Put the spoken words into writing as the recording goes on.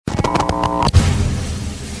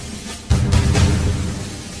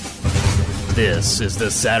This is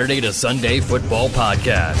the Saturday to Sunday Football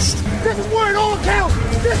Podcast. This is where it all counts.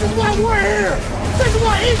 This is why we're here. This is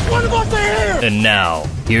why each one of us are here. And now,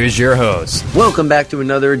 here's your host. Welcome back to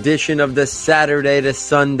another edition of the Saturday to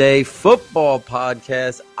Sunday Football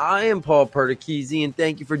Podcast. I am Paul Perticchese, and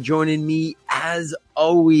thank you for joining me as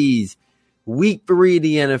always. Week 3 of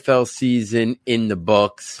the NFL season in the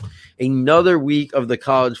books. Another week of the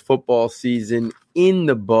college football season in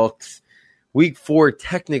the books. Week 4,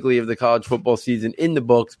 technically, of the college football season in the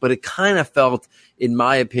books, but it kind of felt, in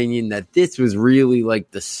my opinion, that this was really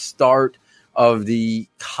like the start of the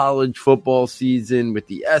college football season with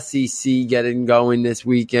the SEC getting going this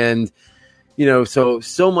weekend. You know,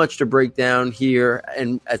 so much to break down here.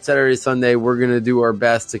 And at Saturday, Sunday, we're going to do our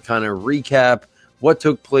best to kind of recap what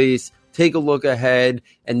took place, take a look ahead,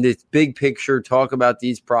 and this big picture, talk about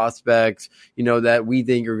these prospects, you know, that we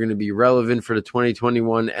think are going to be relevant for the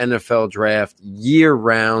 2021 NFL draft year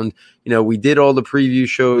round. You know, we did all the preview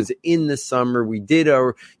shows in the summer. We did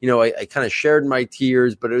our, you know, I kind of shared my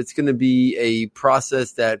tears, but it's going to be a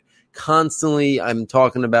process that constantly I'm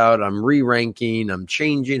talking about. I'm re-ranking, I'm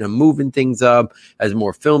changing, I'm moving things up as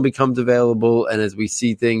more film becomes available and as we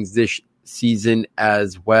see things this season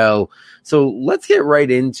as well. So let's get right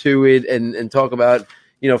into it and talk about,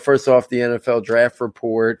 you know, first off, the NFL draft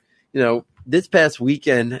report. You know, this past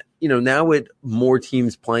weekend, you know, now with more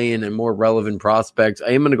teams playing and more relevant prospects,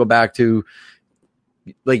 I am going to go back to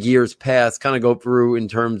like years past, kind of go through in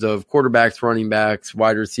terms of quarterbacks, running backs,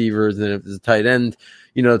 wide receivers, and if there's a tight end,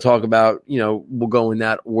 you know, talk about, you know, we'll go in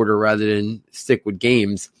that order rather than stick with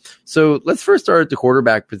games. So let's first start at the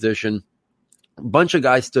quarterback position. A bunch of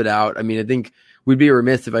guys stood out. I mean, I think we'd be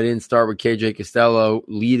remiss if I didn't start with KJ Costello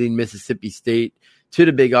leading Mississippi State to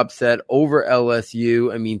the big upset over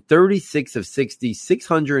LSU. I mean, 36 of 60,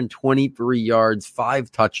 623 yards,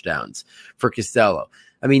 5 touchdowns for Costello.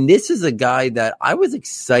 I mean, this is a guy that I was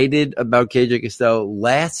excited about KJ Costello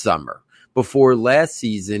last summer, before last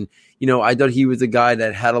season. You know, I thought he was a guy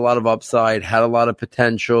that had a lot of upside, had a lot of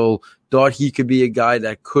potential, thought he could be a guy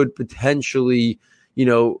that could potentially, you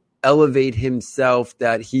know, elevate himself,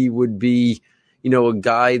 that he would be, you know, a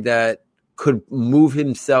guy that could move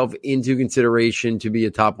himself into consideration to be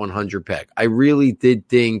a top 100 pick. I really did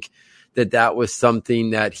think that that was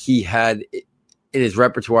something that he had in his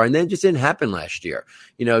repertoire, and then it just didn't happen last year.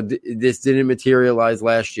 You know, this didn't materialize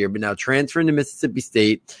last year, but now transferring to Mississippi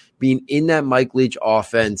State, being in that Mike Leach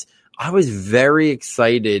offense, I was very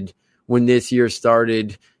excited when this year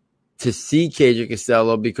started to see KJ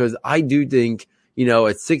Costello, because I do think, you know,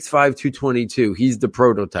 at 6'5", 222, he's the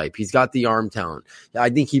prototype. He's got the arm talent. I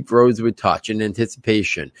think he throws with touch and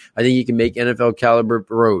anticipation. I think he can make NFL caliber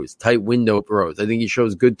throws, tight window throws. I think he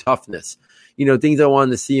shows good toughness. You know, things I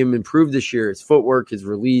wanted to see him improve this year: his footwork, his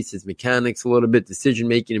release, his mechanics a little bit,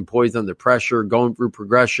 decision-making and poise under pressure, going through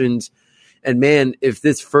progressions. And man, if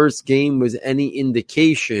this first game was any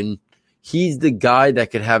indication, he's the guy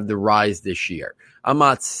that could have the rise this year. I'm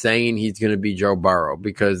not saying he's going to be Joe Burrow,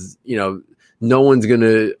 because, you know, no one's going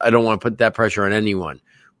to, I don't want to put that pressure on anyone.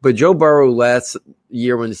 But Joe Burrow last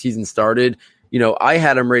year when the season started, you know, I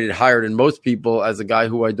had him rated higher than most people as a guy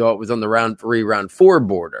who I thought was on the round 3, round 4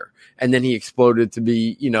 border. And then he exploded to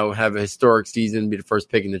be, you know, have a historic season, be the first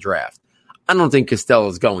pick in the draft. I don't think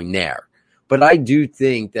Costello's going there. But I do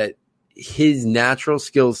think that his natural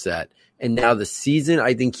skill set and now the season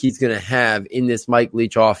I think he's going to have in this Mike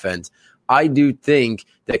Leach offense, I do think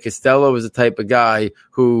that Costello is the type of guy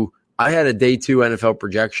who, I had a day 2 NFL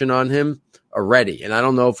projection on him already, and I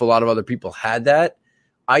don't know if a lot of other people had that.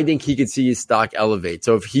 I think he could see his stock elevate.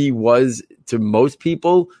 So if he was, to most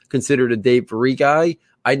people, considered a day 3 guy,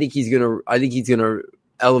 I think he's gonna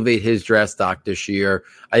elevate his draft stock this year.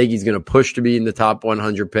 I think he's gonna push to be in the top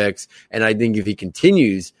 100 picks, and I think if he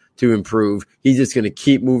continues to improve, he's just going to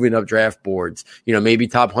keep moving up draft boards. You know, maybe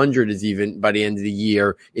top 100 is even by the end of the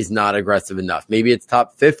year is not aggressive enough. Maybe it's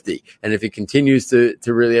top 50. And if he continues to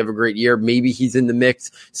really have a great year, maybe he's in the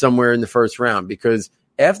mix somewhere in the first round, because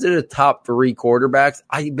after the top 3 quarterbacks,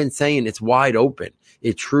 I've been saying it's wide open.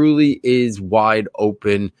 It truly is wide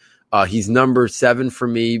open. He's number 7 for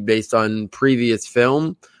me based on previous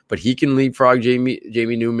film, but he can leapfrog Jamie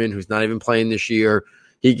Newman, who's not even playing this year.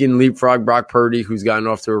 He can leapfrog Brock Purdy, who's gotten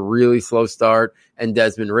off to a really slow start, and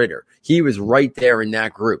Desmond Ridder. He was right there in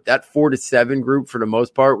that group. That 4 to 7 group, for the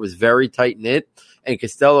most part, was very tight-knit. And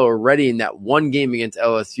Costello already in that one game against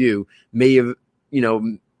LSU may have, you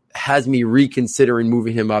know, has me reconsidering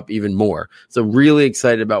moving him up even more. So really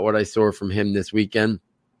excited about what I saw from him this weekend.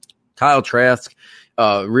 Kyle Trask,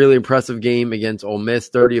 really impressive game against Ole Miss,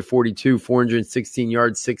 30 of 42, 416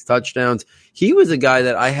 yards, 6 touchdowns. He was a guy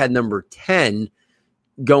that I had number 10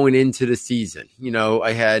 going into the season.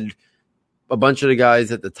 I had a bunch of the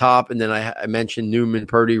guys at the top, and then I mentioned Newman,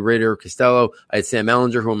 Purdy, Ritter, Costello. I had Sam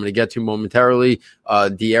Ehlinger, who I'm going to get to momentarily,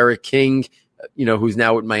 De'Aaron King, who's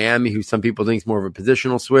now with Miami, who some people think is more of a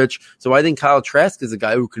positional switch. So I think Kyle Trask is a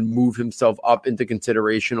guy who can move himself up into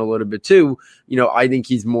consideration a little bit too. I think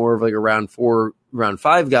he's more of like a round 4, round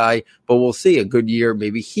 5 guy, but we'll see. A good year,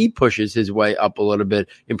 maybe he pushes his way up a little bit.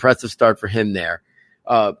 Impressive start for him there.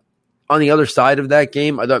 On the other side of that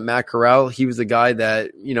game, I thought Matt Corral, he was a guy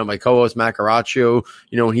that, my co-host Matt Caraccio,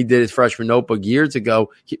 when he did his freshman notebook years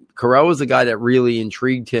ago, Corral was a guy that really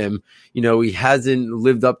intrigued him. He hasn't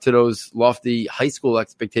lived up to those lofty high school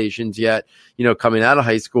expectations yet, coming out of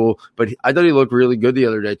high school, but I thought he looked really good the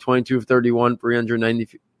other day. 22 of 31,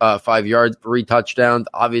 395 yards, 3 touchdowns.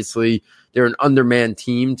 Obviously, they're an undermanned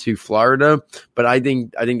team to Florida, but I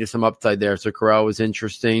think there's some upside there. So Corral was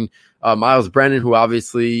interesting. Miles Brennan, who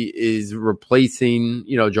obviously is replacing,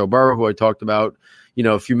 Joe Burrow, who I talked about,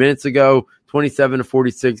 a few minutes ago, 27 of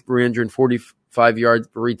 46, 345 yards,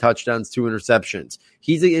 3 touchdowns, 2 interceptions.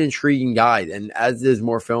 He's an intriguing guy. And as there's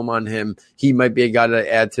more film on him, he might be a guy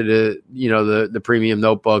to add to the premium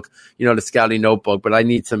notebook, the scouting notebook, but I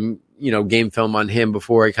need some, game film on him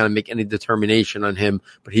before I kind of make any determination on him.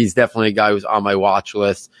 But he's definitely a guy who's on my watch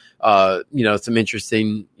list. Some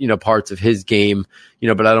interesting, parts of his game,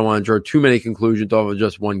 but I don't want to draw too many conclusions off of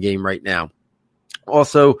just one game right now.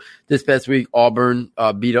 Also, this past week, Auburn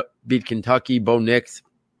beat Kentucky. Bo Nix,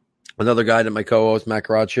 another guy that my co-host Matt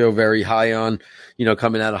Caraccio very high on,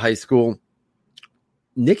 coming out of high school.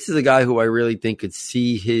 Nix is a guy who I really think could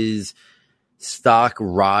see his stock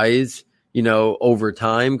rise, over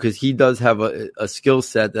time, because he does have a skill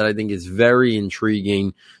set that I think is very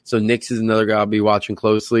intriguing. So Nix is another guy I'll be watching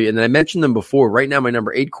closely. And then I mentioned them before. Right now, my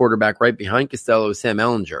number 8 quarterback right behind Costello is Sam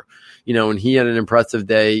Ehlinger. And he had an impressive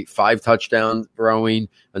day, 5 touchdowns throwing,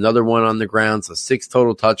 another one on the ground. So 6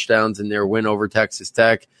 total touchdowns in their win over Texas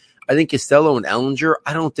Tech. I think Costello and Ehlinger,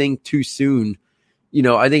 I don't think too soon.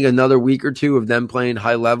 I think another week or two of them playing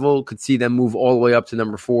high level could see them move all the way up to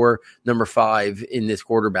number 4, number 5 in this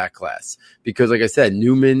quarterback class. Because like I said,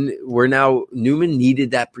 Newman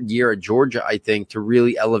needed that year at Georgia, I think, to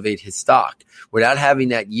really elevate his stock. Without having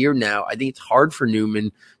that year now, I think it's hard for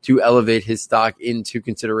Newman to elevate his stock into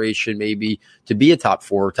consideration, maybe to be a top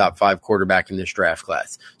 4 or top 5 quarterback in this draft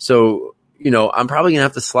class. So, I'm probably going to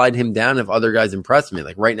have to slide him down if other guys impress me.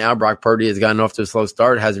 Like right now, Brock Purdy has gotten off to a slow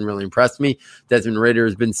start, hasn't really impressed me. Desmond Ridder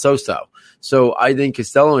has been so-so. So I think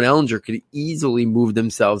Costello and Ehlinger could easily move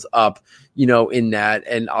themselves up, in that.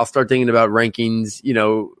 And I'll start thinking about rankings,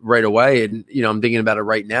 right away. And, I'm thinking about it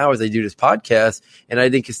right now as I do this podcast. And I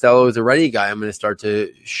think Costello is already a guy I'm going to start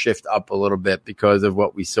to shift up a little bit because of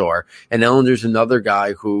what we saw. And Ehlinger's another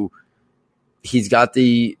guy who he's got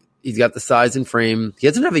the size and frame. He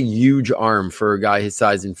doesn't have a huge arm for a guy his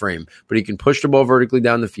size and frame, but he can push the ball vertically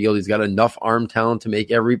down the field. He's got enough arm talent to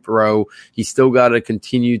make every throw. He's still got to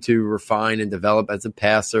continue to refine and develop as a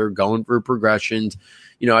passer, going through progressions.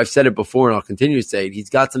 I've said it before and I'll continue to say it.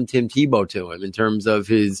 He's got some Tim Tebow to him in terms of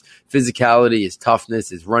his physicality, his toughness,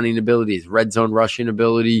 his running ability, his red zone rushing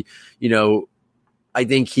ability. I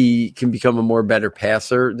think he can become a more better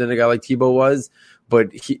passer than a guy like Tebow was.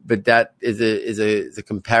 But that is a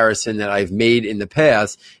comparison that I've made in the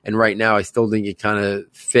past, and right now I still think it kind of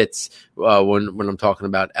fits when I'm talking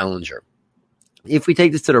about Ehlinger. If we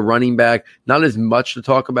take this to the running back, not as much to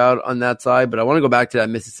talk about on that side, but I want to go back to that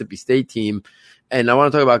Mississippi State team, and I want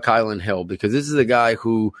to talk about Kylan Hill because this is a guy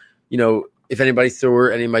who, if anybody saw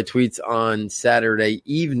any of my tweets on Saturday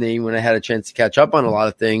evening when I had a chance to catch up on a lot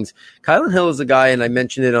of things, Kylan Hill is a guy, and I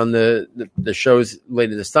mentioned it on the shows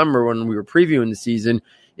late in the summer when we were previewing the season,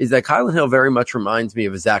 is that Kylan Hill very much reminds me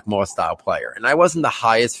of a Zach Moss style player. And I wasn't the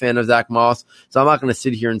highest fan of Zach Moss, so I'm not going to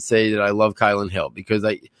sit here and say that I love Kylan Hill because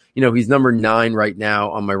he's number 9 right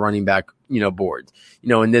now on my running back, boards.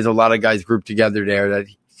 And there's a lot of guys grouped together there that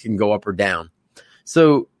can go up or down.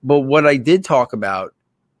 So, but what I did talk about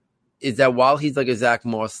is that while he's like a Zach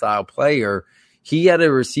Moss style player, he had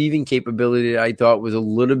a receiving capability that I thought was a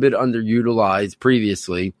little bit underutilized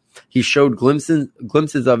previously. He showed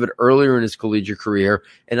glimpses of it earlier in his collegiate career.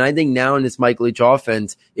 And I think now in this Mike Leach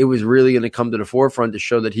offense, it was really going to come to the forefront to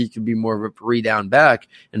show that he could be more of a 3-down back.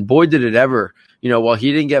 And boy, did it ever. While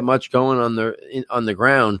he didn't get much going on the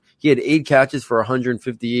ground, he had 8 catches for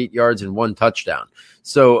 158 yards and 1 touchdown.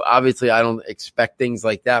 So obviously I don't expect things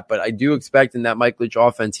like that, but I do expect in that Mike Leach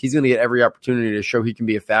offense, he's going to get every opportunity to show he can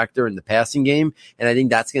be a factor in the passing game. And I think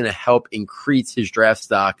that's going to help increase his draft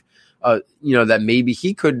stock. That maybe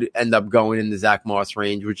he could end up going in the Zach Moss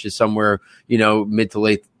range, which is somewhere, mid to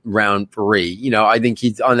late round 3. I think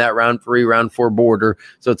he's on that round 3, round 4 border.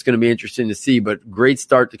 So it's going to be interesting to see. But great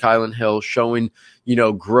start to Kylan Hill, showing,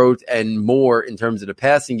 growth and more in terms of the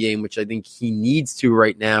passing game, which I think he needs to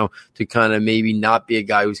right now to kind of maybe not be a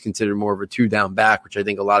guy who's considered more of a 2-down back, which I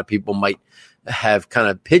think a lot of people might have kind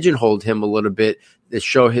of pigeonholed him a little bit to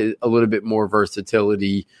show a little bit more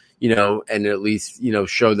versatility, and at least,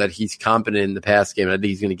 show that he's competent in the pass game. And I think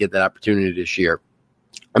he's going to get that opportunity this year.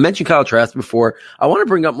 I mentioned Kyle Trask before. I want to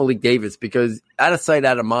bring up Malik Davis because out of sight,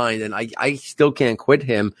 out of mind, and I still can't quit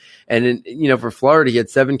him. And, for Florida, he had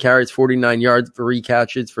 7 carries, 49 yards, 3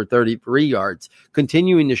 catches for 33 yards,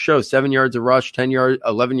 continuing to show 7 yards a rush, 10 yards,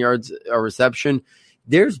 11 yards a reception.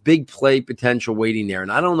 There's big play potential waiting there.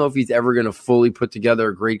 And I don't know if he's ever going to fully put together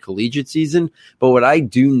a great collegiate season. But what I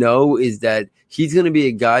do know is that he's going to be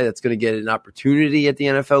a guy that's going to get an opportunity at the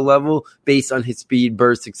NFL level based on his speed,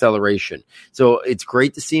 burst, acceleration. So it's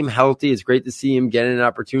great to see him healthy. It's great to see him getting an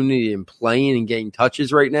opportunity and playing and getting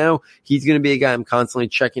touches right now. He's going to be a guy I'm constantly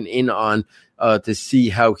checking in on to see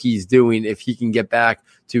how he's doing, if he can get back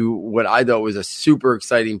to what I thought was a super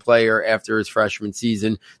exciting player after his freshman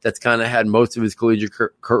season that's kind of had most of his collegiate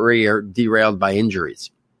career derailed by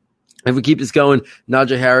injuries. If we keep this going,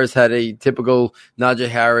 Najee Harris had a typical Najee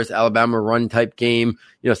Harris Alabama run type game.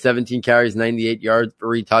 17 carries, 98 yards,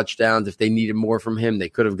 3 touchdowns. If they needed more from him, they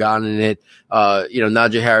could have gotten it.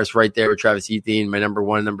 Najee Harris right there with Travis Etienne, my number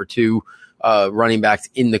 1, number 2 running backs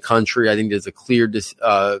in the country. I think there's a clear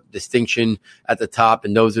distinction at the top,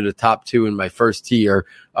 and those are the top 2 in my first tier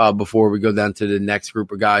before we go down to the next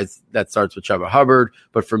group of guys that starts with Chuba Hubbard.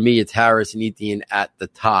 But for me, it's Harris and Etienne at the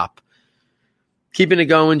top. Keeping it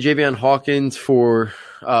going, Javion Hawkins for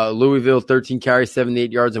Louisville, 13 carries,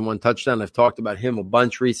 78 yards, and 1 touchdown. I've talked about him a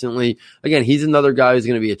bunch recently. Again, he's another guy who's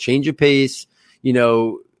going to be a change of pace,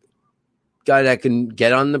 guy that can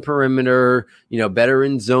get on the perimeter, better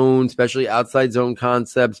in zone, especially outside zone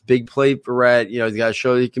concepts, big play threat. He's got to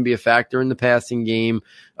show he can be a factor in the passing game.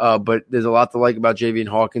 But there's a lot to like about Javion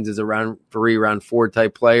Hawkins as a round 3, round 4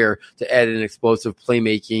 type player to add an explosive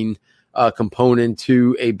playmaking component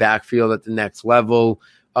to a backfield at the next level.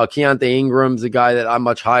 Keontae Ingram's a guy that I'm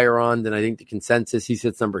much higher on than I think the consensus. He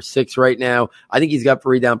sits number 6 right now. I think he's got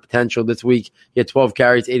 3 down potential this week. He had 12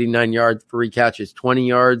 carries, 89 yards, 3 catches, 20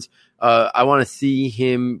 yards. I want to see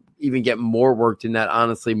him even get more work than that,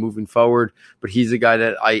 honestly, moving forward. But he's a guy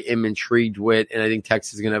that I am intrigued with, and I think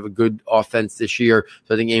Texas is going to have a good offense this year.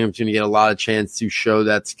 So I think Ingram's going to get a lot of chance to show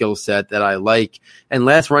that skill set that I like. And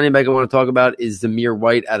last running back I want to talk about is Zamir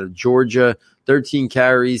White out of Georgia. 13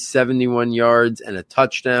 carries, 71 yards, and a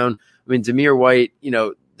touchdown. I mean, Zamir White,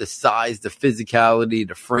 the size, the physicality,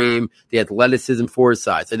 the frame, the athleticism for his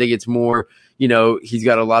size. I think it's more, he's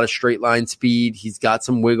got a lot of straight line speed. He's got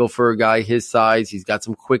some wiggle for a guy his size. He's got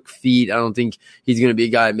some quick feet. I don't think he's going to be a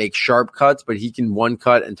guy that makes sharp cuts, but he can one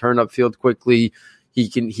cut and turn upfield quickly.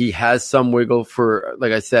 He has some wiggle for,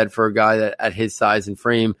 like I said, for a guy that at his size and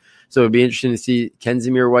frame. So it'd be interesting to see, can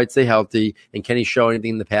Zamir White stay healthy, and can he show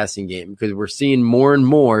anything in the passing game? Because we're seeing more and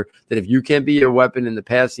more that if you can't be a weapon in the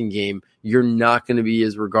passing game, you're not going to be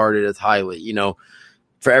as regarded as highly.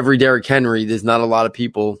 For every Derrick Henry, there's not a lot of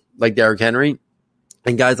people like Derrick Henry.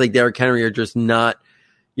 And guys like Derrick Henry are just not,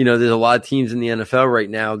 there's a lot of teams in the NFL right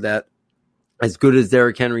now that, as good as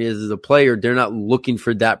Derrick Henry is as a player, they're not looking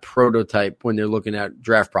for that prototype when they're looking at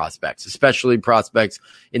draft prospects, especially prospects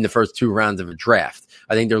in the first 2 rounds of a draft.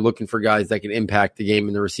 I think they're looking for guys that can impact the game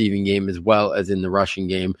in the receiving game as well as in the rushing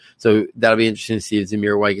game. So that'll be interesting to see if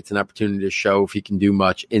Zamir White gets an opportunity to show if he can do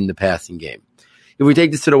much in the passing game. If we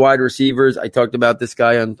take this to the wide receivers, I talked about this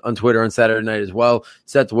guy on Twitter on Saturday night as well.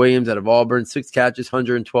 Seth Williams out of Auburn, 6 catches,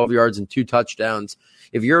 112 yards, and 2 touchdowns.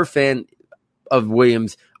 If you're a fan of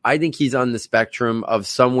Williams, I think he's on the spectrum of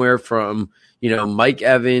somewhere from, Mike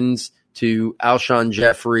Evans to Alshon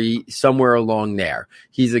Jeffrey, somewhere along there.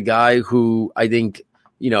 He's a guy who I think,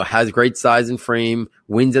 has great size and frame,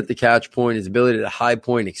 wins at the catch point, his ability to high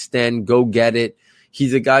point, extend, go get it.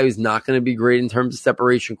 He's a guy who's not going to be great in terms of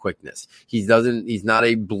separation quickness. He's not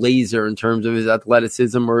a blazer in terms of his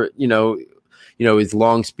athleticism or, his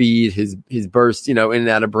long speed, his burst, in and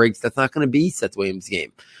out of breaks. That's not going to be Seth Williams'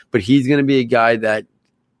 game. But he's going to be a guy that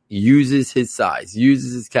uses his size,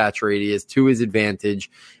 uses his catch radius to his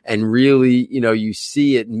advantage, and really, you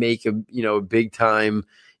see it make a big time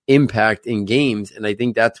impact in games. And I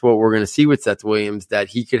think that's what we're going to see with Seth Williams, that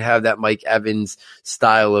he could have that Mike Evans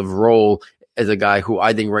style of role as a guy who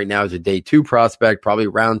I think right now is a day 2 prospect, probably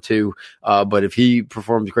round 2. But if he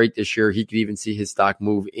performs great this year, he could even see his stock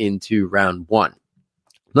move into round 1.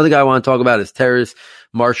 Another guy I want to talk about is Terrace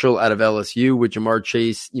Marshall out of LSU with Jamar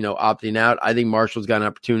Chase, opting out. I think Marshall's got an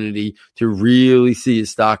opportunity to really see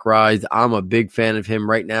his stock rise. I'm a big fan of him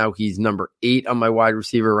right now. He's number 8 on my wide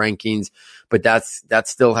receiver rankings, but that's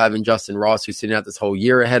still having Justin Ross, who's sitting out this whole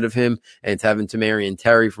year ahead of him, and it's having Tamarian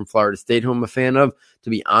Terry from Florida State, who I'm a fan of. To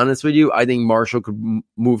be honest with you, I think Marshall could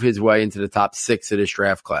move his way into the top 6 of this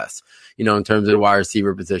draft class, in terms of the wide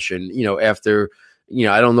receiver position, after –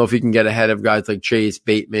 I don't know if he can get ahead of guys like Chase,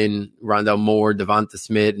 Bateman, Rondell Moore, Devonta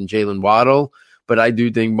Smith, and Jalen Waddle, but I do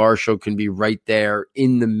think Marshall can be right there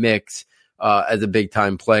in the mix as a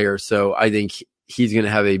big-time player. So I think he's going to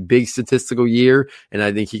have a big statistical year, and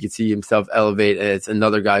I think he could see himself elevate as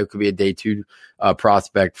another guy who could be a day 2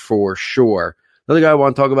 prospect for sure. Another guy I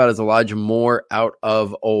want to talk about is Elijah Moore out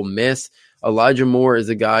of Ole Miss. Elijah Moore is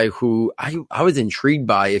a guy who I was intrigued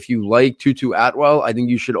by. If you like Tutu Atwell, I think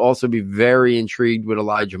you should also be very intrigued with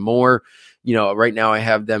Elijah Moore. Right now I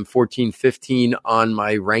have them 14-15 on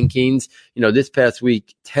my rankings. This past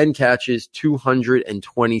week, 10 catches,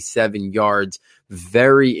 227 yards.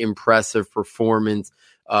 Very impressive performance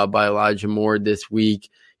by Elijah Moore this week.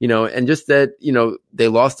 And just that, they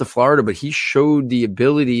lost to Florida, but he showed the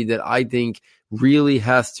ability that I think really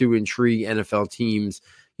has to intrigue NFL teams,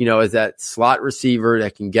 as that slot receiver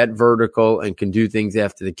that can get vertical and can do things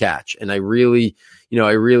after the catch. And I really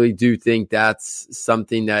do think that's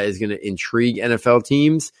something that is going to intrigue NFL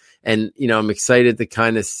teams. And, I'm excited to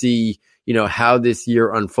kind of see, how this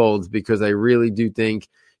year unfolds, because I really do think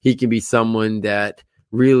he can be someone that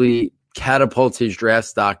really catapults his draft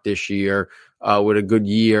stock this year with a good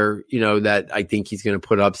year, that I think he's going to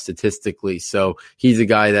put up statistically. So he's a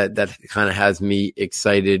guy that kind of has me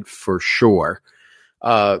excited for sure.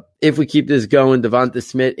 If we keep this going, Devonta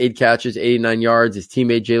Smith, 8 catches, 89 yards. His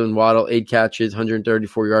teammate Jalen Waddle, 8 catches,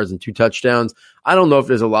 134 yards and 2 touchdowns. I don't know if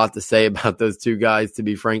there's a lot to say about those two guys, to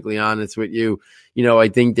be frankly honest with you. I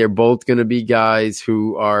think they're both going to be guys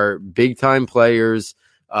who are big time players,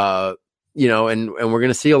 and we're going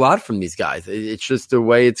to see a lot from these guys. It's just the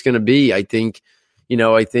way it's going to be. I think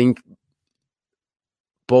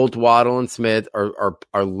both Waddle and Smith are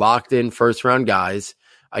locked in first round guys.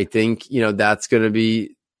 I think, that's going to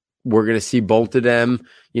be, we're going to see both of them,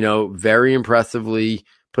 very impressively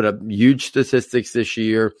put up huge statistics this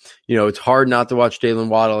year. It's hard not to watch Jalen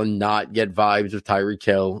Waddle and not get vibes of Tyreek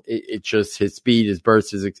Hill. It's just his speed, his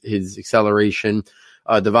burst, his acceleration.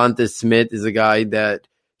 Devonta Smith is a guy that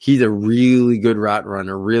he's a really good route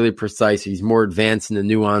runner, really precise. He's more advanced in the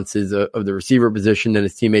nuances of the receiver position than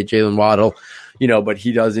his teammate Jalen Waddle, but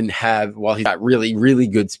he doesn't have, while he's got really, really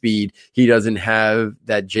good speed, he doesn't have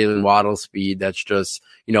that Jalen Waddle speed that's just,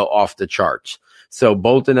 off the charts. So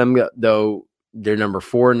both of them, though, they're number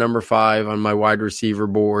 4 and number 5 on my wide receiver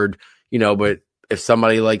board, but if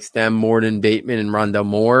somebody likes them more than Bateman and Rondell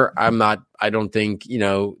Moore, I don't think,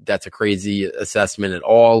 that's a crazy assessment at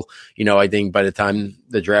all. I think by the time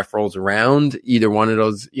the draft rolls around, either one of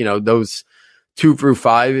those, those 2 through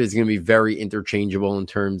 5 is going to be very interchangeable in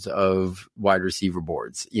terms of wide receiver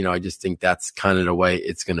boards. I just think that's kind of the way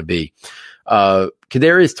it's going to be.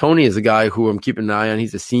 Kadarius Toney is a guy who I'm keeping an eye on.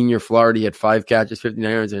 He's a senior, Florida. He had 5 catches, 59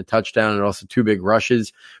 yards, and a touchdown, and also 2 big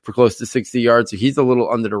rushes for close to 60 yards. So he's a little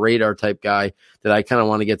under the radar type guy that I kind of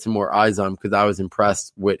want to get some more eyes on, because I was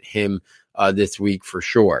impressed with him this week for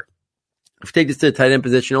sure. If we take this to the tight end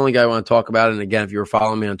position, the only guy I want to talk about, and again, if you were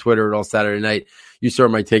following me on Twitter at all Saturday night, you saw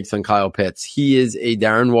my takes on Kyle Pitts. He is a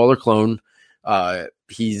Darren Waller clone.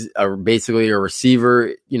 He's basically a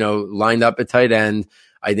receiver, lined up at tight end.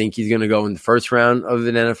 I think he's going to go in the first round of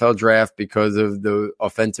an NFL draft because of the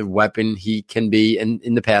offensive weapon he can be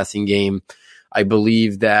in the passing game. I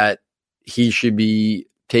believe that he should be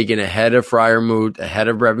taken ahead of Freiermuth, ahead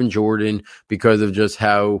of Brevin Jordan, because of just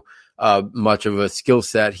how much of a skill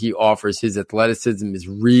set he offers. His athleticism is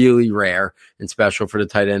really rare and special for the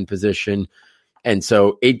tight end position. And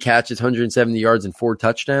so 8 catches, 170 yards, and 4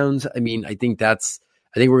 touchdowns.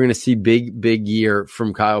 I think we're going to see big year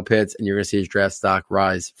from Kyle Pitts, and you're going to see his draft stock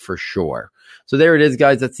rise for sure. So there it is,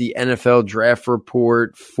 guys. That's the NFL draft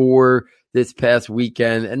report for this past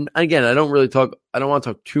weekend. And again, I don't want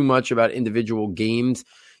to talk too much about individual games,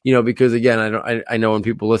 because again, I know when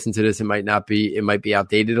people listen to this, it might be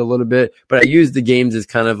outdated a little bit, but I use the games as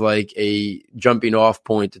kind of like a jumping off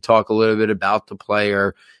point to talk a little bit about the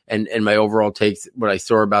player and my overall takes, what I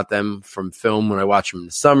saw about them from film when I watch them in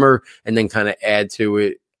the summer, and then kind of add to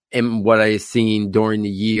it. And what I've seen during the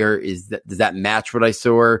year does that match what I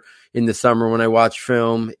saw in the summer when I watched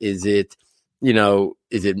film? Is it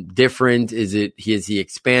different? Has he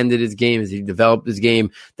expanded his game? Has he developed his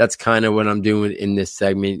game? That's kind of what I'm doing in this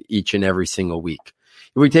segment each and every single week.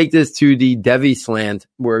 If we take this to the Devy slant,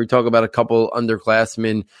 where we talk about a couple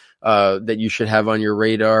underclassmen that you should have on your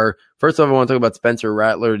radar. First off, I want to talk about Spencer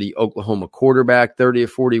Rattler, the Oklahoma quarterback, 30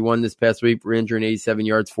 of 41 this past week, 387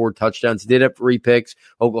 yards, 4 touchdowns. He did have 3 picks.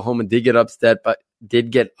 Oklahoma did get upset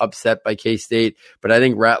by K-State, but I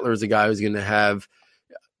think Rattler is a guy who's going to have,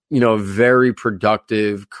 a very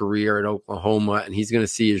productive career at Oklahoma, and he's going to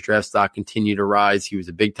see his draft stock continue to rise. He was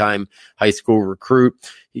a big-time high school recruit,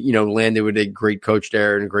 landed with a great coach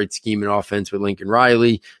there and a great scheme and offense with Lincoln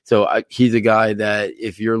Riley. So he's a guy that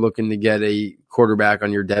if you're looking to get a quarterback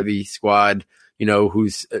on your Devy squad,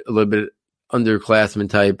 who's a little bit underclassman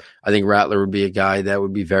type, I think Rattler would be a guy that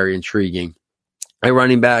would be very intriguing. At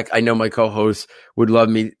running back, I know my co-hosts would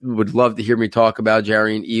love to hear me talk about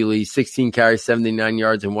Jarian Ealy, 16 carries, 79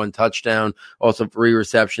 yards, and 1 touchdown. Also 3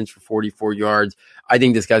 receptions for 44 yards. I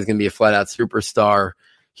think this guy's going to be a flat-out superstar.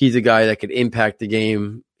 He's a guy that could impact the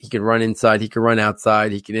game. He can run inside. He can run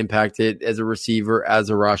outside. He can impact it as a receiver,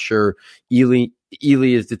 as a rusher. Ealy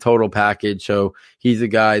is the total package. So he's a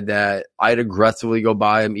guy that I'd aggressively go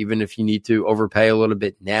buy him, even if you need to overpay a little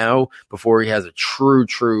bit now before he has a true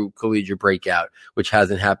collegiate breakout, which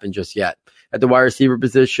hasn't happened just yet. At the wide receiver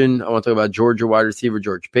position, I want to talk about Georgia wide receiver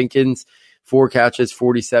George Pickens. 4 catches,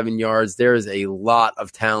 47 yards. There is a lot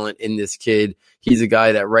of talent in this kid. He's a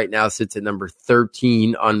guy that right now sits at number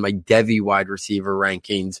 13 on my Devy wide receiver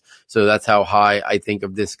rankings. So that's how high I think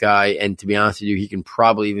of this guy. And to be honest with you, he can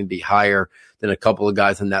probably even be higher than a couple of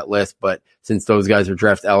guys on that list. But since those guys are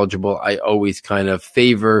draft eligible, I always kind of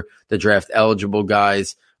favor the draft eligible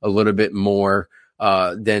guys a little bit more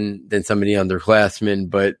than some of the underclassmen.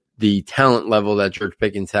 But the talent level that George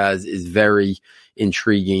Pickens has is very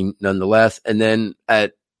intriguing nonetheless. And then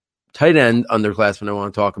at tight end underclassman I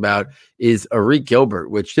want to talk about is Arik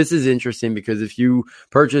Gilbert, which this is interesting because if you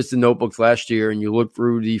purchased the notebooks last year and you look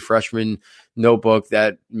through the freshman notebook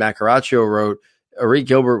that Matt Caraccio wrote, Arik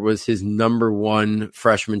Gilbert was his number 1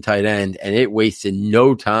 freshman tight end, and it wasted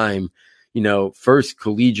no time. First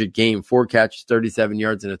collegiate game, 4 catches, 37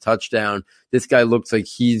 yards, and a touchdown. This guy looks like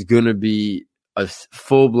he's going to be a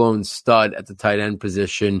full-blown stud at the tight end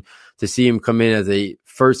position. To see him come in as a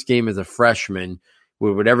first game as a freshman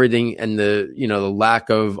with everything and the lack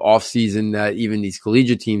of offseason that even these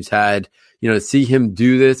collegiate teams had, to see him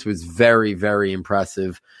do this was very, very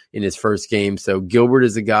impressive in his first game. So Gilbert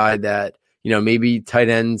is a guy that, maybe tight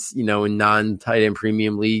ends, in non-tight end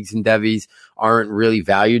premium leagues and Devies aren't really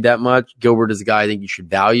valued that much. Gilbert is a guy I think you should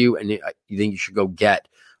value and you think you should go get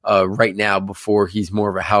right now before he's more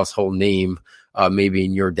of a household name, maybe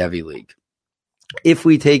in your Devy league. If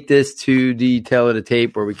we take this to the tail of the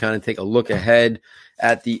tape where we kind of take a look ahead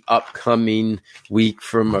at the upcoming week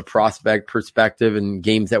from a prospect perspective and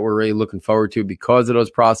games that we're really looking forward to because of those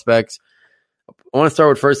prospects, I want to start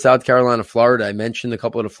with first South Carolina, Florida. I mentioned a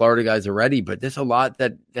couple of the Florida guys already, but there's a lot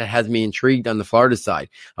that has me intrigued on the Florida side.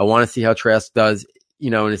 I want to see how Trask does,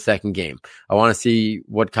 in his second game. I want to see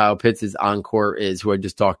what Kyle Pitts' encore is, who I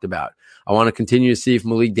just talked about. I want to continue to see if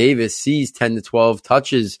Malik Davis sees 10 to 12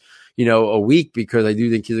 touches, a week, because I do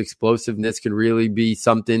think his explosiveness could really be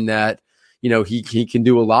something that, he can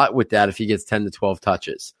do a lot with that if he gets 10 to 12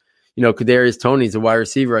 touches. Kadarius Toney's a wide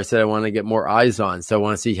receiver. I said I want to get more eyes on. So I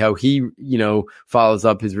want to see how he, follows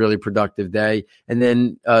up his really productive day. And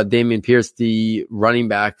then Dameon Pierce, the running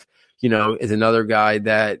back, is another guy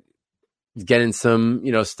that is getting some,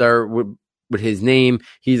 stir with his name.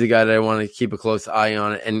 He's a guy that I want to keep a close eye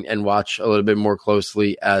on and watch a little bit more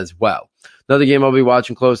closely as well. Another game I'll be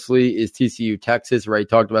watching closely is TCU Texas, where I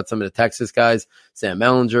talked about some of the Texas guys, Sam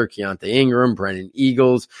Ehlinger, Keontae Ingram, Brennan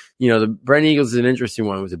Eagles. The Brennan Eagles is an interesting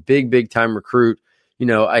one. He was a big time recruit.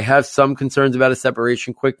 I have some concerns about his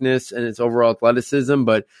separation quickness and his overall athleticism,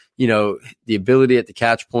 but, the ability at the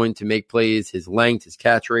catch point to make plays, his length, his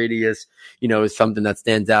catch radius, is something that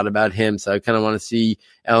stands out about him. So I kind of want to see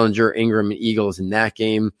Ehlinger, Ingram, and Eagles in that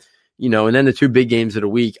game. And then the 2 big games of the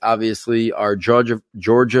week, obviously, are Georgia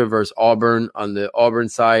versus Auburn. On the Auburn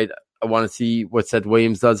side, I want to see what Seth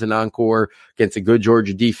Williams does in encore against a good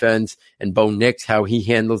Georgia defense, and Bo Nix, how he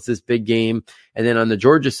handles this big game. And then on the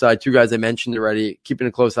Georgia side, 2 guys I mentioned already, keeping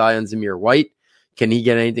a close eye on Zamir White. Can he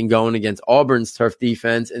get anything going against Auburn's tough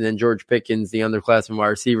defense? And then George Pickens, the underclassman wide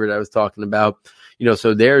receiver that I was talking about.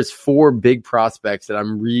 So there's 4 big prospects that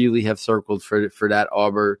I'm really have circled for that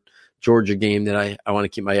Auburn Georgia game that I want to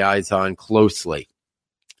keep my eyes on closely.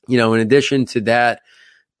 In addition to that,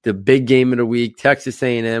 the big game of the week, Texas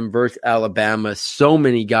A&M versus Alabama. So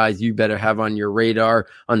many guys you better have on your radar.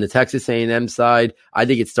 On the Texas A&M side, I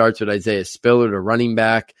think it starts with Isaiah Spiller, the running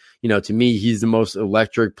back. To me, he's the most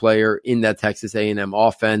electric player in that Texas A&M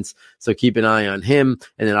offense. So keep an eye on him.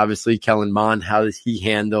 And then obviously Kellen Mond, how does he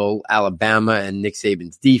handle Alabama and Nick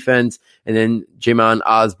Saban's defense? And then Jamon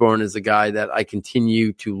Osborne is a guy that I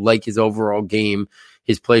continue to like his overall game.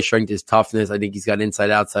 His play strength, his toughness. I think he's got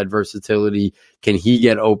inside-outside versatility. Can he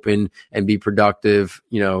get open and be productive,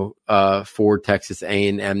 for Texas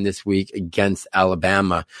A&M this week against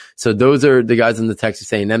Alabama? So those are the guys on the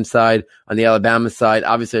Texas A&M side. On the Alabama side,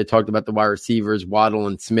 obviously I talked about the wide receivers, Waddle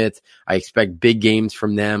and Smith. I expect big games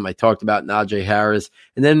from them. I talked about Najee Harris.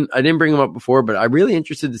 And then I didn't bring him up before, but I'm really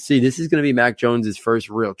interested to see. This is going to be Mac Jones's first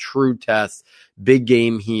real true test. Big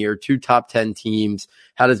game here, 2 top 10 teams.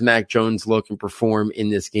 How does Mac Jones look and perform in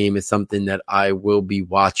this game is something that I will be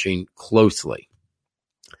watching closely.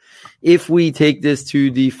 If we take this to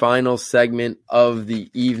the final segment of the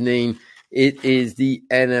evening, it is the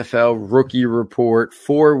NFL Rookie Report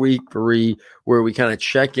for Week 3, where we kind of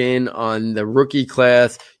check in on the rookie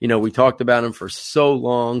class. We talked about them for so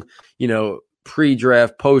long,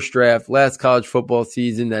 pre-draft, post-draft, last college football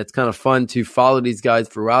season. That's kind of fun to follow these guys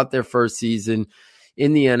throughout their first season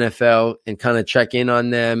in the NFL and kind of check in on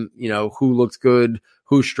them, who looks good,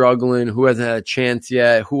 who's struggling, who hasn't had a chance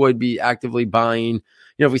yet, who would be actively buying.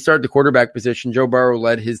 If we start at the quarterback position, Joe Burrow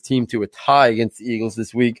led his team to a tie against the Eagles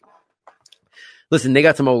this week. Listen, they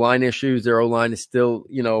got some O-line issues. Their O-line is still,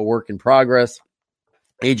 a work in progress.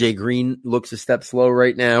 AJ Green looks a step slow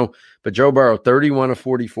right now, but Joe Burrow, 31 of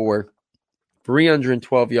 44,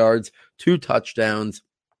 312 yards, 2 touchdowns.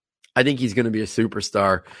 I think he's going to be a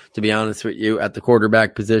superstar, to be honest with you, at the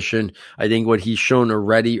quarterback position. I think what he's shown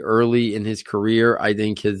already early in his career, I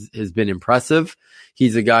think has been impressive.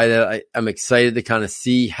 He's a guy that I'm excited to kind of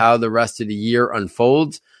see how the rest of the year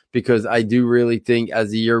unfolds, because I do really think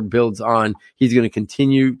as the year builds on, he's going to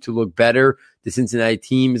continue to look better. The Cincinnati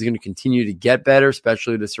team is going to continue to get better,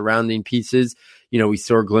 especially the surrounding pieces. We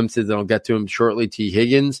saw glimpses, and I'll get to him shortly, T.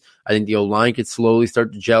 Higgins. I think the O-line could slowly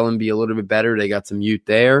start to gel and be a little bit better. They got some youth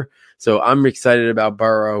there. So I'm excited about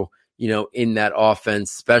Burrow, in that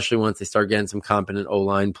offense, especially once they start getting some competent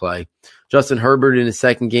O-line play. Justin Herbert in his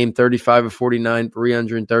second game, 35 of 49,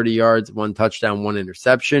 330 yards, 1 touchdown, 1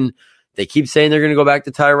 interception. They keep saying they're going to go back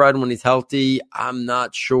to Tyrod when he's healthy. I'm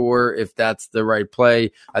not sure if that's the right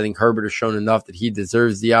play. I think Herbert has shown enough that he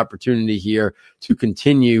deserves the opportunity here to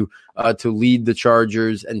continue to lead the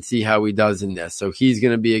Chargers and see how he does in this. So he's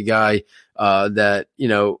going to be a guy that,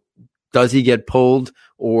 does he get pulled,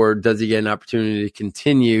 or does he get an opportunity to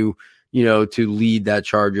continue, to lead that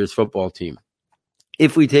Chargers football team?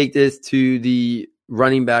 If we take this to the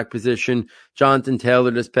running back position, Jonathan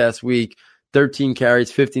Taylor this past week, 13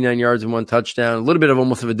 carries, 59 yards, and 1 touchdown. A little bit of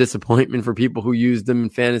almost of a disappointment for people who used them in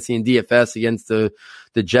fantasy and DFS against the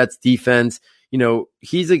Jets defense.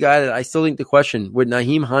 He's a guy that I still think the question, with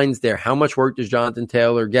Nyheim Hines there, how much work does Jonathan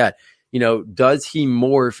Taylor get? Does he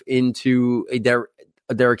morph into a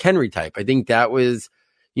Derrick Henry type? I think that was,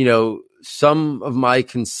 some of my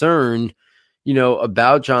concern,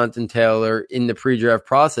 about Jonathan Taylor in the pre-draft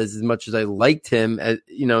process, as much as I liked him,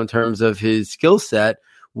 in terms of his skill set,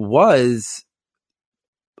 was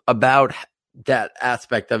about that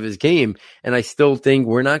aspect of his game. And I still think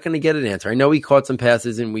we're not going to get an answer. I know he caught some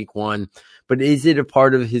passes in week 1, but is it a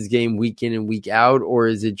part of his game week in and week out, or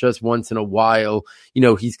is it just once in a while,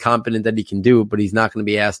 he's confident that he can do it, but he's not going to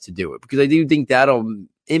be asked to do it? Because I do think that'll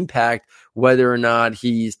impact whether or not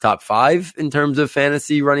he's top 5 in terms of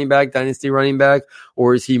fantasy running back, dynasty running back,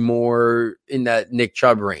 or is he more in that Nick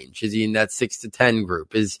Chubb range? Is he in that 6 to 10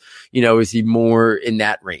 group? Is he more in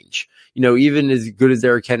that range? Even as good as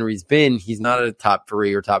Derrick Henry's been, he's not a top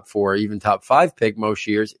 3 or top 4, or even top 5 pick most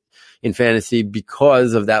years in fantasy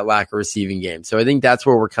because of that lack of receiving game. So I think that's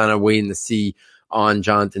where we're kind of waiting to see on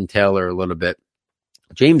Jonathan Taylor a little bit.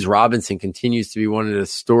 James Robinson continues to be one of the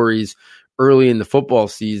stories early in the football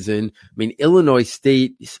season. I mean, Illinois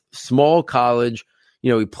State, small college,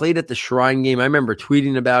 he played at the Shrine game. I remember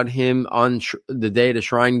tweeting about him on the day of the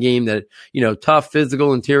Shrine game that, tough,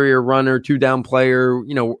 physical, interior runner, 2-down player,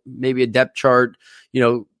 maybe a depth chart,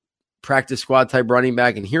 practice squad type running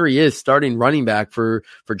back. And here he is starting running back for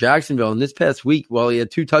Jacksonville. And this past week, while he had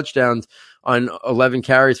 2 touchdowns on 11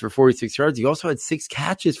 carries for 46 yards, he also had 6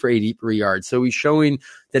 catches for 83 yards. So he's showing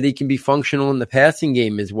that he can be functional in the passing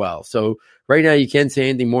game as well. So right now you can't say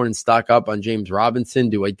anything more than stock up on James Robinson.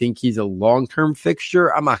 Do I think he's a long-term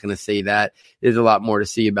fixture? I'm not going to say that. There's a lot more to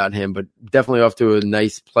see about him, but definitely off to a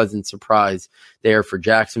nice, pleasant surprise there for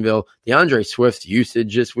Jacksonville. DeAndre Swift's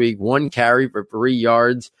usage this week, 1 carry for 3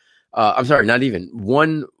 yards. I'm sorry, not even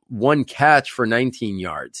one catch for 19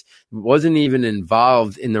 yards. Wasn't even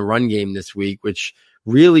involved in the run game this week, which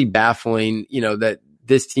really baffling, that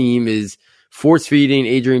this team is force-feeding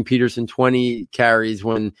Adrian Peterson 20 carries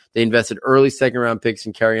when they invested early second-round picks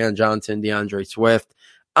in Kerryon Johnson, DeAndre Swift.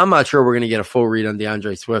 I'm not sure we're going to get a full read on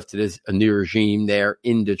DeAndre Swift. It is a new regime there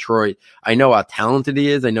in Detroit. I know how talented he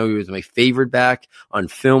is. I know he was my favorite back on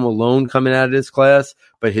film alone coming out of this class,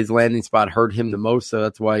 but his landing spot hurt him the most. So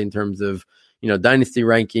that's why in terms of, dynasty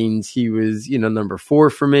rankings, he was, number 4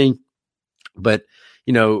 for me. But,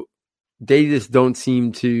 they just don't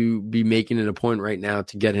seem to be making it a point right now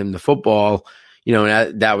to get him the football.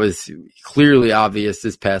 And that was clearly obvious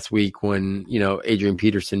this past week when, Adrian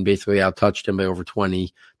Peterson basically outtouched him by over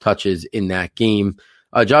 20 touches in that game.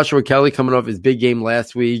 Joshua Kelly coming off his big game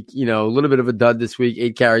last week, a little bit of a dud this week,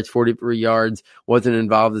 8 carries, 43 yards, wasn't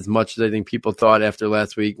involved as much as I think people thought after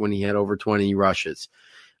last week when he had over 20 rushes.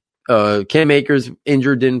 Cam Akers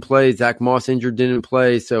injured, didn't play. Zach Moss injured, didn't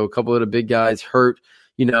play. So a couple of the big guys hurt,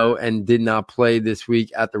 and did not play this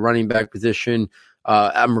week at the running back position.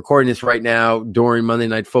 I'm recording this right now during Monday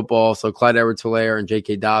Night Football. So Clyde Edwards-Helaire and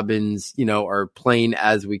J.K. Dobbins, are playing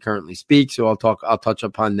as we currently speak. So I'll touch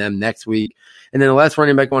upon them next week. And then the last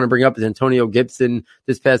running back I want to bring up is Antonio Gibson.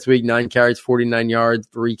 This past week, 9 carries, 49 yards,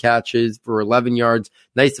 3 catches for 11 yards.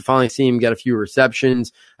 Nice to finally see him get a few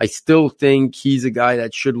receptions. I still think he's a guy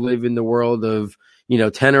that should live in the world of,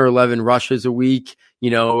 10 or 11 rushes a week,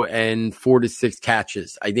 and 4 to 6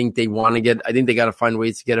 catches. I think they got to find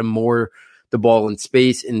ways to get him more the ball in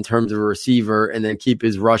space in terms of a receiver and then keep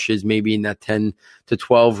his rushes maybe in that 10 to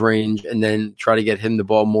 12 range and then try to get him the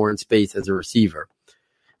ball more in space as a receiver.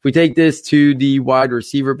 If we take this to the wide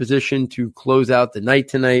receiver position to close out the night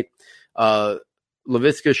tonight, Laviska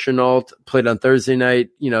Shenault played on Thursday night.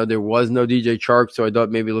 There was no DJ Chark, so I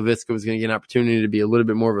thought maybe Laviska was going to get an opportunity to be a little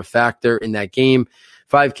bit more of a factor in that game.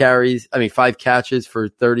 5 catches for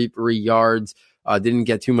 33 yards. Didn't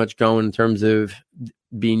get too much going in terms of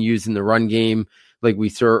being used in the run game like we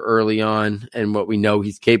saw early on and what we know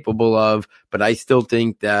he's capable of. But I still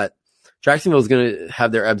think that Jacksonville is going to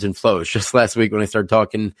have their ebbs and flows. Just last week when I started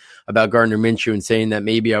talking about Gardner Minshew and saying that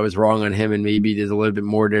maybe I was wrong on him and maybe there's a little bit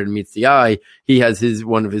more there than meets the eye, he has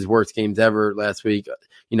one of his worst games ever last week,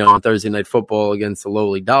 on Thursday Night Football against the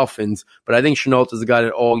lowly Dolphins. But I think Shenault is a guy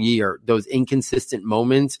that all year, those inconsistent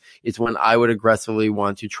moments is when I would aggressively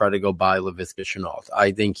want to try to go buy Laviska Shenault.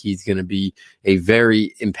 I think he's going to be a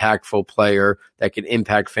very impactful player that can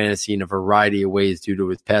impact fantasy in a variety of ways due to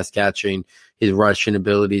his pass catching, his rushing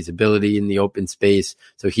abilities, ability in the open space.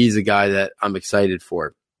 So he's a guy that I'm excited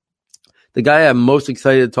for. The guy I'm most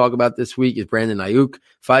excited to talk about this week is Brandon Ayuk.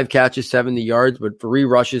 5 catches, 70 yards, but 3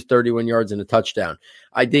 rushes, 31 yards, and a touchdown.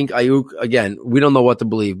 I think Ayuk, again, we don't know what to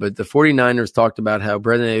believe, but the 49ers talked about how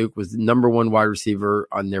Brandon Ayuk was the number 1 wide receiver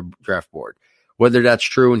on their draft board. Whether that's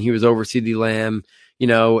true and he was over CeeDee Lamb,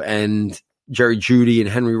 and Jerry Jeudy and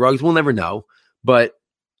Henry Ruggs, we'll never know. But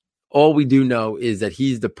all we do know is that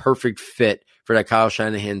he's the perfect fit for that Kyle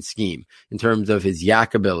Shanahan scheme in terms of his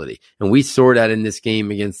yak ability. And we saw that in this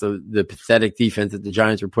game against the pathetic defense that the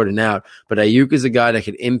Giants were putting out. But Ayuk is a guy that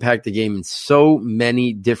could impact the game in so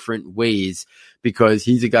many different ways because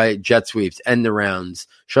he's a guy at jet sweeps, end arounds,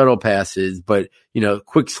 shuttle passes, but,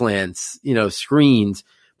 quick slants, screens.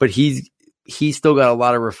 But he's still got a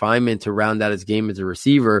lot of refinement to round out his game as a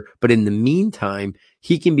receiver. But in the meantime,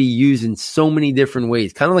 he can be used in so many different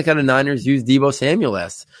ways, kind of like how the Niners used Deebo Samuel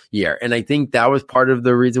last year. And I think that was part of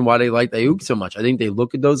the reason why they liked Ayuk so much. I think they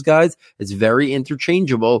look at those guys as very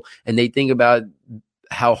interchangeable, and they think about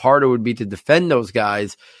how hard it would be to defend those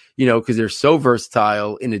guys, because they're so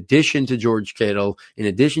versatile in addition to George Kittle, in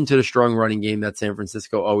addition to the strong running game that San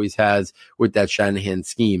Francisco always has with that Shanahan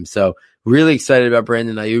scheme. So really excited about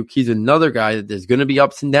Brandon Ayuk. He's another guy that there's going to be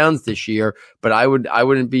ups and downs this year, but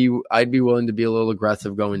I'd be willing to be a little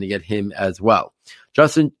aggressive going to get him as well.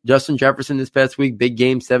 Justin Jefferson this past week, big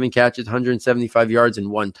game, 7 catches, 175 yards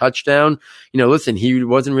and 1 touchdown. Listen, he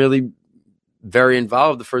wasn't really very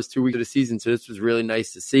involved the first 2 weeks of the season, so this was really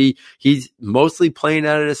nice to see. He's mostly playing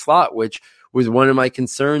out of the slot, which was one of my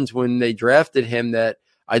concerns when they drafted him, that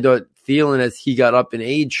I thought Thielen, as he got up in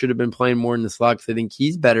age, should have been playing more in the slot because I think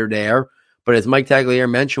he's better there. But as Mike Tagliere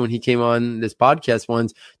mentioned when he came on this podcast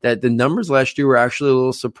once, that the numbers last year were actually a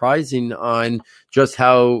little surprising on just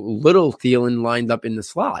how little Thielen lined up in the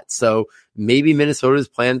slot. So maybe Minnesota's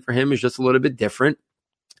plan for him is just a little bit different.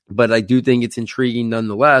 But I do think it's intriguing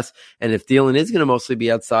nonetheless. And if Thielen is going to mostly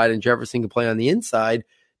be outside and Jefferson can play on the inside,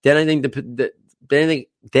 then I think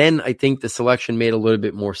I think the selection made a little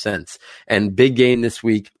bit more sense. And big game this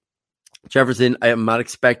week. Jefferson, I am not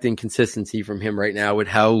expecting consistency from him right now with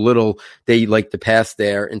how little they like to pass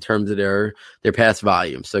there in terms of their pass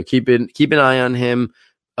volume. So keep an eye on him.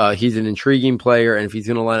 He's an intriguing player, and if he's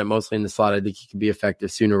going to line up mostly in the slot, I think he could be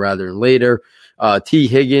effective sooner rather than later. T.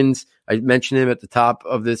 Higgins, I mentioned him at the top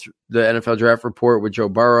of the NFL draft report with Joe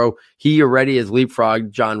Burrow. He already has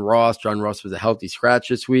leapfrogged John Ross. John Ross was a healthy scratch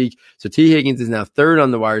this week. So T. Higgins is now third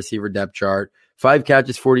on the wide receiver depth chart. 5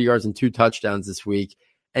 catches, 40 yards, and 2 touchdowns this week.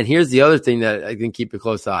 And here's the other thing that I think keep a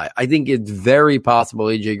close eye. I think it's very possible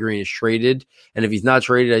A.J. Green is traded. And if he's not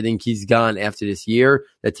traded, I think he's gone after this year.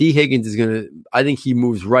 That T. Higgins is going to, I think he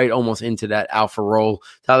moves right almost into that alpha role.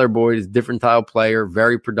 Tyler Boyd is a different style player,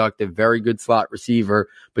 very productive, very good slot receiver.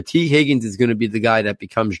 But T. Higgins is going to be the guy that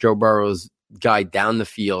becomes Joe Burrow's guy down the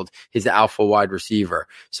field, his alpha wide receiver.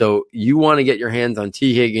 So you want to get your hands on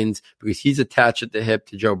T. Higgins because he's attached at the hip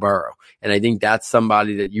to Joe Burrow. And I think that's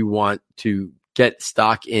somebody that you want to get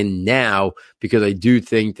stock in now, because I do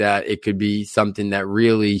think that it could be something that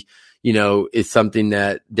really, is something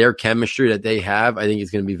that their chemistry that they have, I think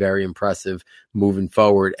is going to be very impressive moving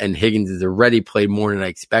forward. And Higgins has already played more than I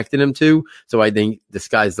expected him to. So I think the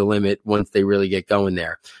sky's the limit once they really get going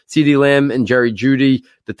there. CeeDee Lamb and Jerry Jeudy,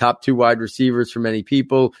 the top 2 wide receivers for many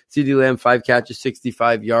people. CeeDee Lamb, 5 catches,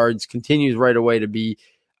 65 yards, continues right away to be,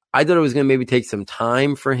 I thought it was going to maybe take some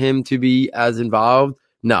time for him to be as involved.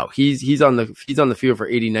 No, he's on the field for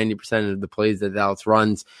 80-90% of the plays that Dallas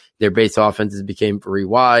runs. Their base offenses became 3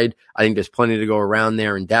 wide. I think there's plenty to go around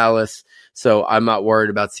there in Dallas. So I'm not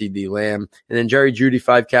worried about CeeDee Lamb. And then Jerry Jeudy,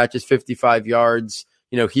 5 catches, 55 yards.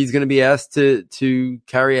 He's going to be asked to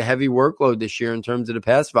carry a heavy workload this year in terms of the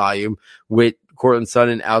pass volume with Courtland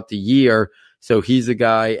Sutton out the year. So he's a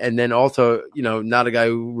guy. And then also, not a guy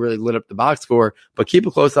who really lit up the box score, but keep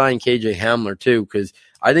a close eye on KJ Hamler too, because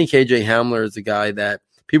I think KJ Hamler is a guy that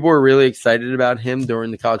people were really excited about him during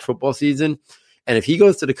the college football season. And if he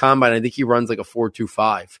goes to the combine, I think he runs like a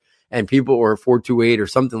 4.25 and people, or a 4.28 or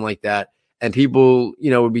something like that. And people,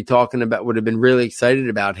 would have been really excited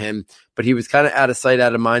about him, but he was kind of out of sight,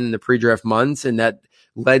 out of mind in the pre-draft months. And that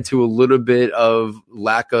led to a little bit of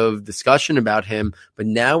lack of discussion about him. But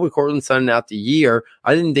now with Courtland Sutton out the year,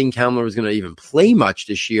 I didn't think Hamler was going to even play much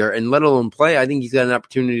this year, and let alone play. I think he's got an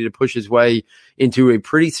opportunity to push his way into a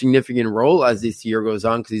pretty significant role as this year goes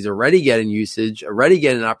on, because he's already getting usage, already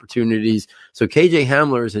getting opportunities. So KJ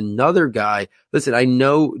Hamler is another guy. Listen, I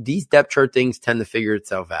know these depth chart things tend to figure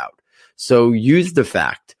itself out. So use the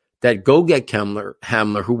fact that go get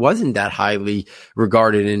Hamler, who wasn't that highly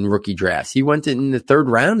regarded in rookie drafts. He went in the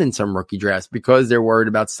 3rd round in some rookie drafts because they're worried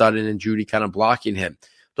about Sutton and Jeudy kind of blocking him.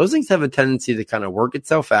 Those things have a tendency to kind of work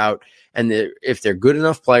itself out. And if they're good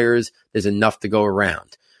enough players, there's enough to go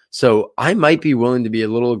around. So I might be willing to be a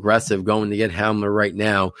little aggressive going to get Hamler right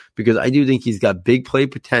now, because I do think he's got big play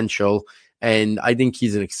potential. And I think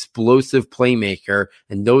he's an explosive playmaker.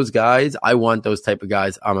 And those guys, I want those type of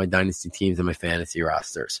guys on my dynasty teams and my fantasy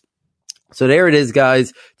rosters. So there it is,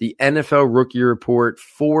 guys. The NFL Rookie Report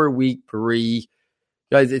for Week 3.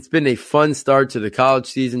 Guys, it's been a fun start to the college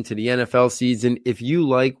season, to the NFL season. If you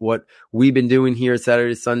like what we've been doing here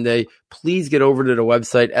Saturday to Sunday, please get over to the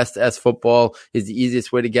website. S2S Football is the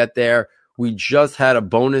easiest way to get there. We just had a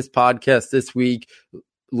bonus podcast this week,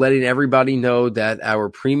 letting everybody know that our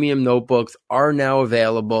premium notebooks are now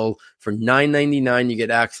available for $9.99. You get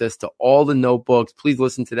access to all the notebooks. Please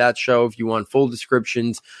listen to that show if you want full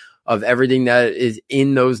descriptions of everything that is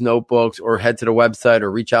in those notebooks, or head to the website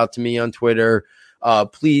or reach out to me on Twitter.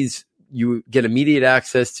 Please, you get immediate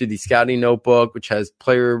access to the scouting notebook, which has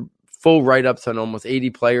player full write-ups on almost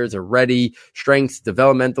 80 players already, strengths,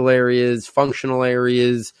 developmental areas, functional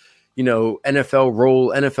areas, NFL role,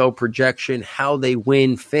 NFL projection, how they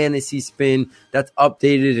win, fantasy spin. That's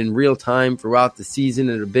updated in real time throughout the season,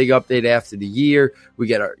 and a big update after the year. You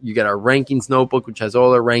get our rankings notebook, which has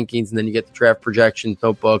all our rankings, and then you get the draft projections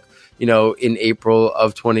notebook, in April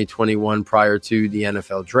of 2021 prior to the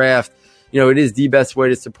NFL draft. It is the best way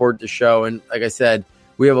to support the show. And like I said,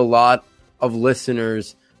 we have a lot of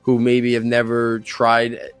listeners who maybe have never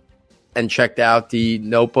tried and checked out the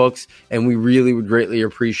notebooks, and we really would greatly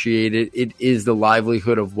appreciate it. It is the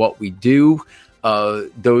livelihood of what we do.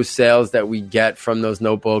 Those sales that we get from those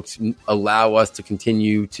notebooks allow us to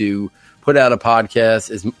continue to put out a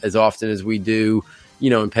podcast as often as we do,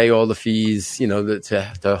 and pay all the fees,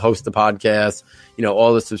 to host the podcast,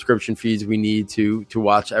 all the subscription fees we need to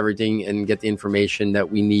watch everything and get the information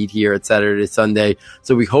that we need here at Saturday to Sunday.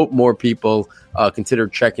 So we hope more people consider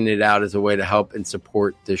checking it out as a way to help and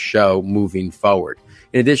support the show moving forward.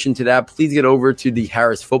 In addition to that, please get over to the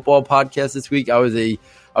Harris Football Podcast this week. I was a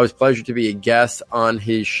I was pleasure to be a guest on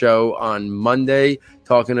his show on Monday,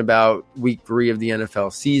 talking about week 3 of the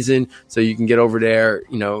NFL season. So you can get over there.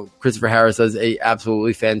 Christopher Harris does a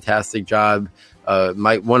absolutely fantastic job.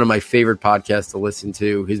 One of my favorite podcasts to listen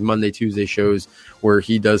to, his Monday, Tuesday shows where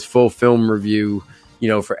he does full film review,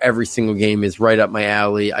 for every single game, is right up my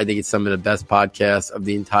alley. I think it's some of the best podcasts of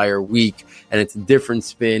the entire week, and it's a different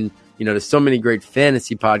spin. There's so many great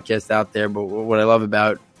fantasy podcasts out there, but what I love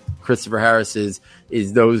about Christopher Harris is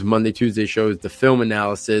those Monday, Tuesday shows, the film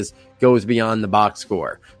analysis goes beyond the box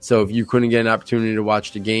score. So if you couldn't get an opportunity to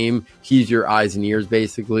watch the game, he's your eyes and ears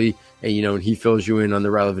basically, and he fills you in on the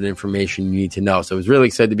relevant information you need to know. So I was really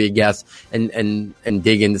excited to be a guest and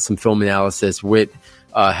dig into some film analysis with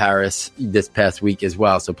Harris this past week as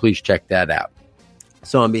well. So please check that out.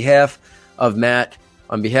 So on behalf of Matt,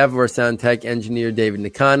 on behalf of our sound tech engineer, David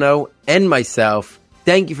Nicano, and myself,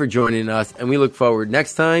 thank you for joining us, and we look forward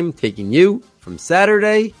next time taking you from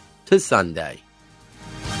Saturday to Sunday.